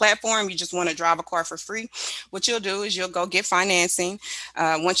on the platform, you just want to drive a car for free. What you'll do is you'll go get financing.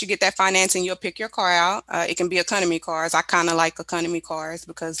 Once you get that financing, you'll pick your car out. It can be economy cars. I kind of like economy cars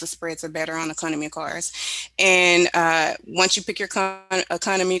because the spreads are better on economy cars. And once you pick your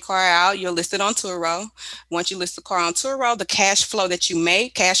economy car out, you'll list it on Turo. Once you list the car on Turo, the cash flow that you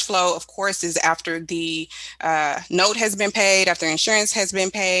make, cash flow, of course, is after the note has been paid, after insurance has been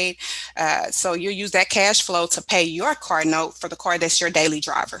paid. So you'll use that cash flow to pay your car note for the car that's your daily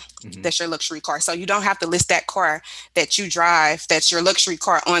driver. Mm-hmm. That's your luxury car. So you don't have to list that car that you drive, that's your luxury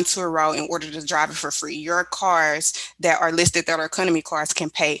car, on Turo in order to drive it for free. Your cars that are listed that are economy cars can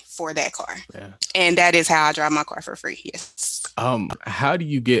pay for that car. Yeah. And that is how I drive my car for free. Yes. How do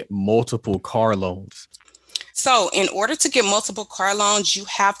you get multiple car loans? So in order to get multiple car loans, you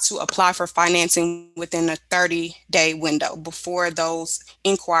have to apply for financing within a 30-day window before those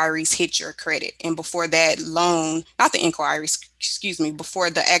inquiries hit your credit, and before that loan, not the inquiries,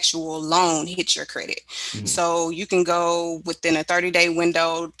 before the actual loan hits your credit. Mm-hmm. So you can go within a 30-day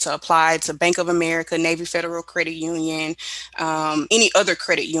window to apply to Bank of America, Navy Federal Credit Union, any other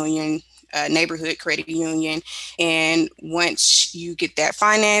credit union, neighborhood credit union. And once you get that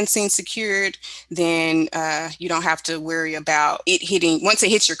financing secured, then you don't have to worry about it hitting. Once it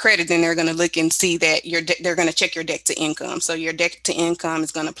hits your credit, then they're going to look and see that they're going to check your debt to income. So your debt to income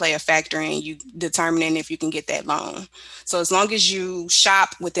is going to play a factor in you determining if you can get that loan. So as long as you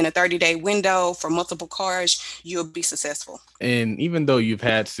shop within a 30-day window for multiple cars, you'll be successful. And even though you've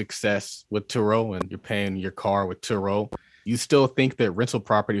had success with Turo and you're paying your car with Turo, you still think that rental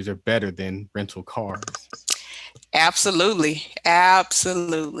properties are better than rental cars? Absolutely. I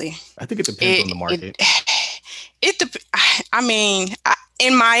think it depends on the market.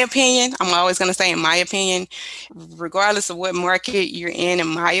 in my opinion, I'm always going to say in my opinion, regardless of what market you're in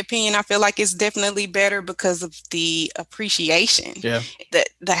my opinion, I feel like it's definitely better because of the appreciation. Yeah.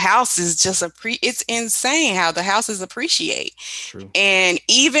 The house is just it's insane how the houses appreciate. True. And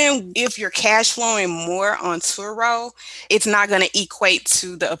even if you're cash flowing more on Turo, it's not going to equate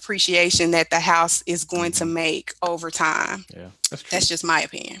to the appreciation that the house is going to make over time. Yeah, that's true. That's just my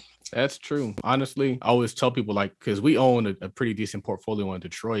opinion. That's true. Honestly, I always tell people, like, because we own a pretty decent portfolio in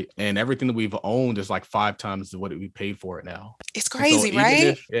Detroit, and everything that we've owned is like 5 times what we paid for it now. It's crazy,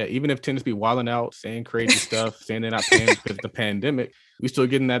 right? Even if tenants be wilding out, saying crazy stuff, saying they're not paying because of the pandemic, we still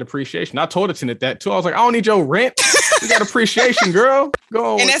getting that appreciation. I told a tenant that too. I was like, I don't need your rent. You got appreciation, girl.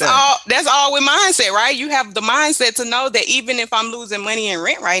 Go on. And that's all with mindset, right? You have the mindset to know that even if I'm losing money in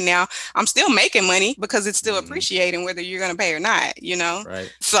rent right now, I'm still making money because it's still appreciating whether you're going to pay or not,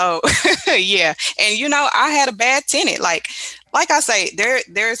 Right. So, yeah. And, I had a bad tenant. Like I say,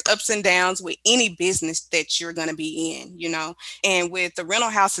 there's ups and downs with any business that you're going to be in, and with the rental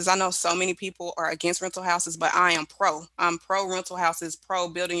houses, I know so many people are against rental houses, but I am pro. I'm pro rental houses, pro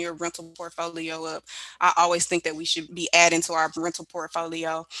building your rental portfolio up. I always think that we should be adding to our rental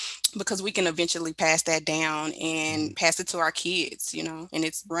portfolio because we can eventually pass that down and pass it to our kids, and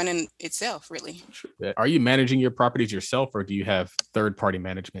it's running itself, really. Are you managing your properties yourself, or do you have third-party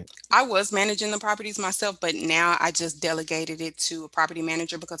management? I was managing the properties myself, but now I just delegated it to a property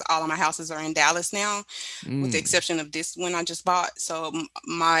manager because all of my houses are in Dallas now, with the exception of this one I just bought. So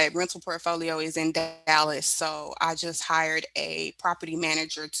my rental portfolio is in Dallas. So I just hired a property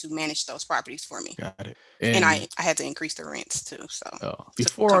manager to manage those properties for me. Got it. And I had to increase the rents too. So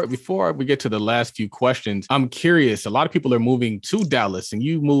before we get to the last few questions, I'm curious. A lot of people are moving to Dallas, and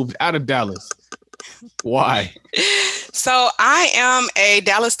you moved out of Dallas. Why? So I am a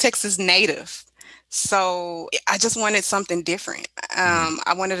Dallas, Texas native. So I just wanted something different.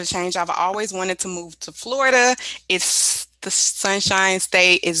 I wanted to change. I've always wanted to move to Florida. It's the Sunshine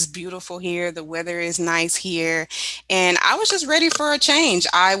State. Is beautiful here. The weather is nice here. And I was just ready for a change.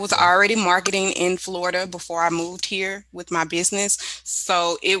 I was already marketing in Florida before I moved here with my business.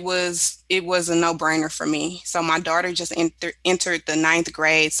 So it was a no-brainer for me. So my daughter just entered the 9th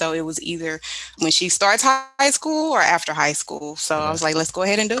grade. So it was either when she starts high school or after high school. So I was like, let's go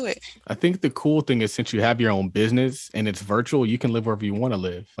ahead and do it. I think the cool thing is, since you have your own business and it's virtual, you can live wherever you want to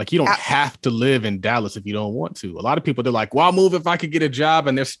live. Like, you don't have to live in Dallas if you don't want to. A lot of people, they're like, well, I'll move if I could get a job,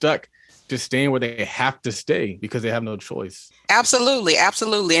 and they're stuck just staying where they have to stay because they have no choice. Absolutely.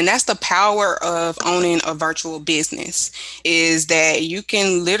 Absolutely. And that's the power of owning a virtual business, is that you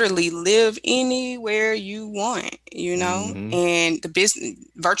can literally live anywhere you want, and the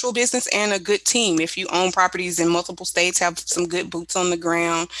virtual business and a good team. If you own properties in multiple states, have some good boots on the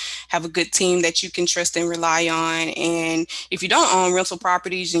ground, have a good team that you can trust and rely on. And if you don't own rental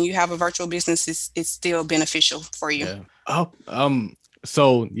properties and you have a virtual business, it's still beneficial for you. Yeah.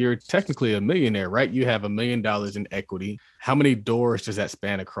 So you're technically a millionaire, right? You have $1 million in equity. How many doors does that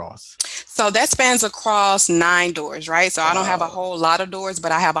span across? So that spans across 9 doors, right? So I don't have a whole lot of doors,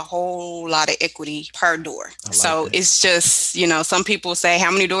 but I have a whole lot of equity per door. So it's just, some people say, how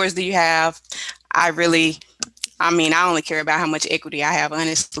many doors do you have? I only care about how much equity I have,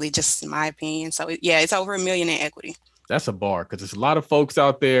 honestly, just in my opinion. So it's over $1 million in equity. That's a bar, because there's a lot of folks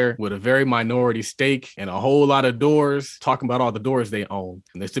out there with a very minority stake and a whole lot of doors talking about all the doors they own.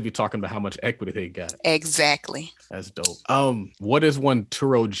 And they still be talking about how much equity they got. Exactly. That's dope. What is one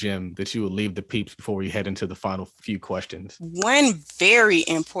Turo gem that you would leave the peeps before we head into the final few questions? One very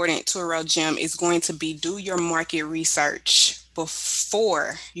important Turo gem is going to be, do your market research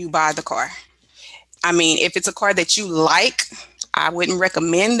before you buy the car. If it's a car that you like, I wouldn't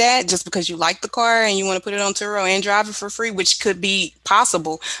recommend that just because you like the car and you want to put it on Turo and drive it for free, which could be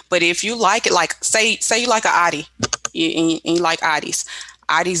possible. But if you like it, like say you like an Audi and you like Audis.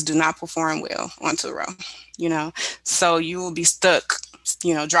 Audis do not perform well on Turo, so you will be stuck,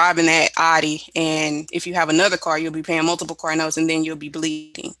 driving that Audi. And if you have another car, you'll be paying multiple car notes and then you'll be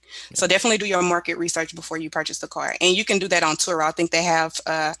bleeding. So definitely do your market research before you purchase the car. And you can do that on Turo. I think they have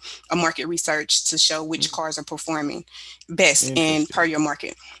a market research to show which cars are performing best and per your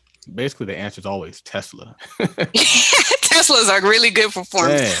market. Basically, the answer is always Tesla. Teslas are really good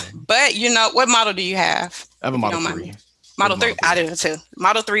performance. But what model do you have? I have a Model 3. Model 3, I do too.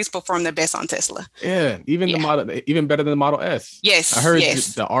 Model 3s perform the best on Tesla. Yeah, even better than the Model S. Yes, I heard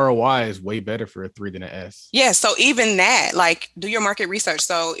the ROI is way better for a 3 than an S. Yeah, so even that, like, do your market research.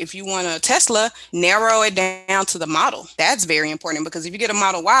 So if you want a Tesla, narrow it down to the model. That's very important, because if you get a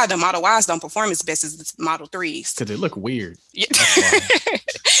Model Y, the Model Ys don't perform as best as the Model 3s. Because they look weird. Yeah.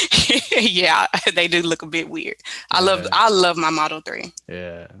 Yeah, they do look a bit weird. I love my Model 3.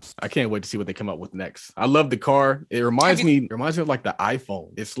 Yeah, I can't wait to see what they come up with next. I love the car. It reminds me of like the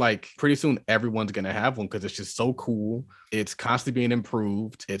iPhone. It's like pretty soon everyone's gonna have one because it's just so cool. It's constantly being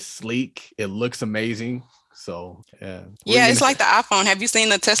improved. It's sleek. It looks amazing. So yeah, it's like the iPhone. Have you seen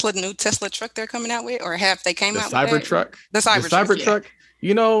the new Tesla truck they're coming out with, or have they came out with Cybertruck? The Cybertruck.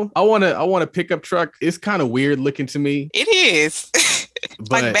 You know, I want a pickup truck. It's kind of weird looking to me. It is.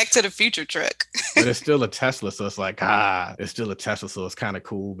 Like Back to the Future truck. But it's still a Tesla, so it's like, it's still a Tesla, so it's kind of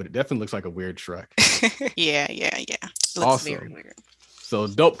cool, but it definitely looks like a weird truck. Yeah. It looks awesome. Very weird. So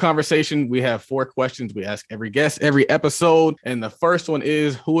dope conversation. We have 4 questions we ask every guest, every episode. And the first one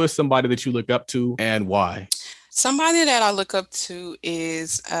is, who is somebody that you look up to and why? Somebody that I look up to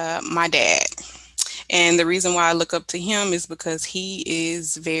is my dad. And the reason why I look up to him is because he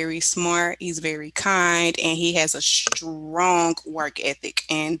is very smart, he's very kind, and he has a strong work ethic.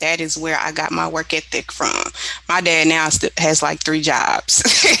 And that is where I got my work ethic from. My dad now has like 3 jobs,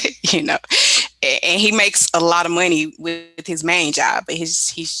 you know, and he makes a lot of money with his main job, but he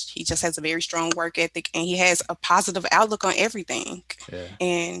just has a very strong work ethic, and he has a positive outlook on everything. Yeah.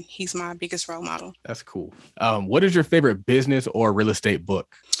 And he's my biggest role model. That's cool. What is your favorite business or real estate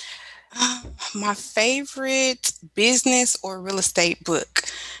book? My favorite business or real estate book,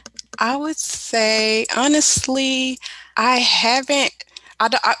 I would say, honestly, I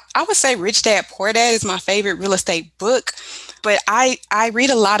would say Rich Dad Poor Dad is my favorite real estate book, but I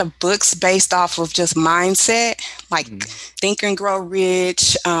read a lot of books based off of just mindset, like Think and Grow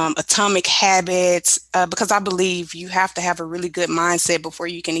Rich, Atomic Habits, because I believe you have to have a really good mindset before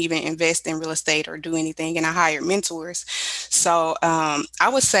you can even invest in real estate or do anything. And I hired mentors. So I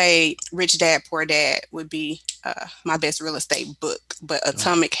would say Rich Dad Poor Dad would be my best real estate book, but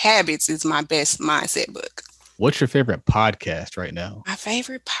Atomic Habits is my best mindset book. What's your favorite podcast right now? My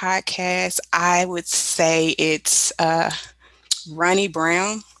favorite podcast, I would say it's Ronnie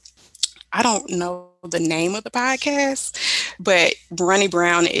Brown. I don't know the name of the podcast, but Ronnie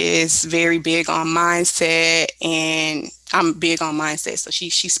Brown is very big on mindset, and I'm big on mindset. So she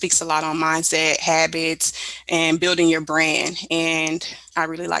speaks a lot on mindset, habits, and building your brand. And I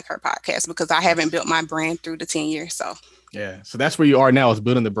really like her podcast because I haven't built my brand through the 10 years. So yeah. So that's where you are now, is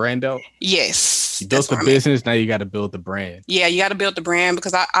building the brand out? Yes. You built the business, now you got to build the brand. Yeah, you got to build the brand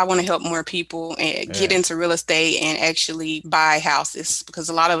because I want to help more people and get into real estate and actually buy houses, because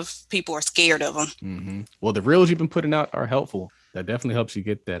a lot of people are scared of them. Mm-hmm. Well, the reels you've been putting out are helpful. That definitely helps you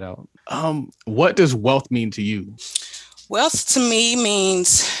get that out. What does wealth mean to you? Wealth to me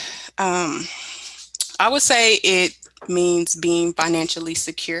means, I would say it means being financially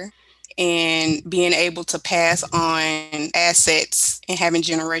secure and being able to pass on assets and having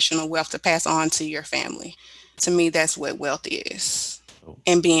generational wealth to pass on to your family. To me, that's what wealth is,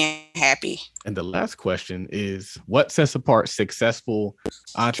 and being happy. And the last question is, what sets apart successful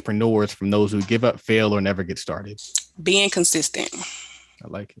entrepreneurs from those who give up, fail, or never get started? Being consistent. I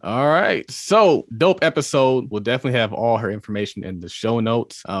like it. All right. So dope episode. We'll definitely have all her information in the show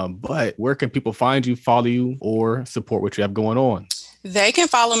notes. But where can people find you, follow you, or support what you have going on? They can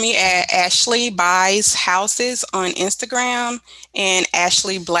follow me at Ashley Buys Houses on Instagram and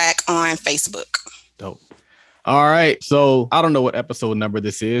Ashley Black on Facebook. Dope. All right. So I don't know what episode number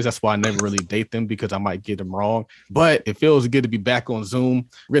this is. That's why I never really date them, because I might get them wrong. But it feels good to be back on Zoom.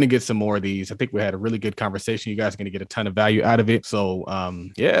 We're going to get some more of these. I think we had a really good conversation. You guys are going to get a ton of value out of it. So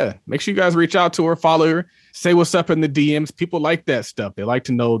make sure you guys reach out to her, follow her, say what's up in the DMs. People like that stuff. They like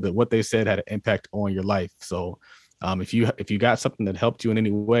to know that what they said had an impact on your life. So if you got something that helped you in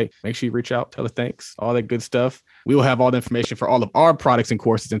any way, make sure you reach out, tell her thanks, all that good stuff. We will have all the information for all of our products and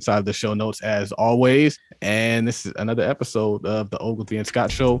courses inside of the show notes as always. And this is another episode of the Ogilvy and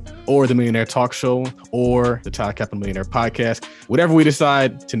Scott Show, or the Millionaire Talk Show, or the Todd Kaplan Millionaire Podcast, whatever we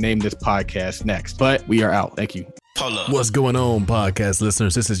decide to name this podcast next. But we are out. Thank you. What's going on, podcast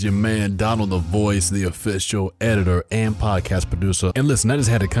listeners? This is your man, Donald the Voice, the official editor and podcast producer. And listen, I just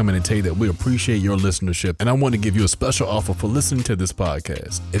had to come in and tell you that we appreciate your listenership. And I want to give you a special offer for listening to this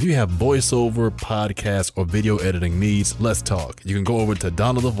podcast. If you have voiceover, podcast, or video editing needs, let's talk. You can go over to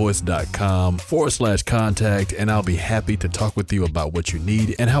donaldthevoice.com/contact, and I'll be happy to talk with you about what you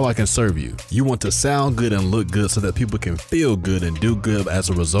need and how I can serve you. You want to sound good and look good so that people can feel good and do good as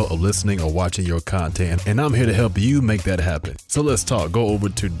a result of listening or watching your content. And I'm here to help you you make that happen. So let's talk. Go over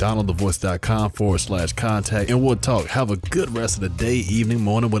to donaldthevoice.com/contact and we'll talk. Have a good rest of the day, evening,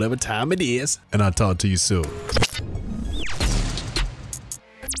 morning, whatever time it is. And I'll talk to you soon.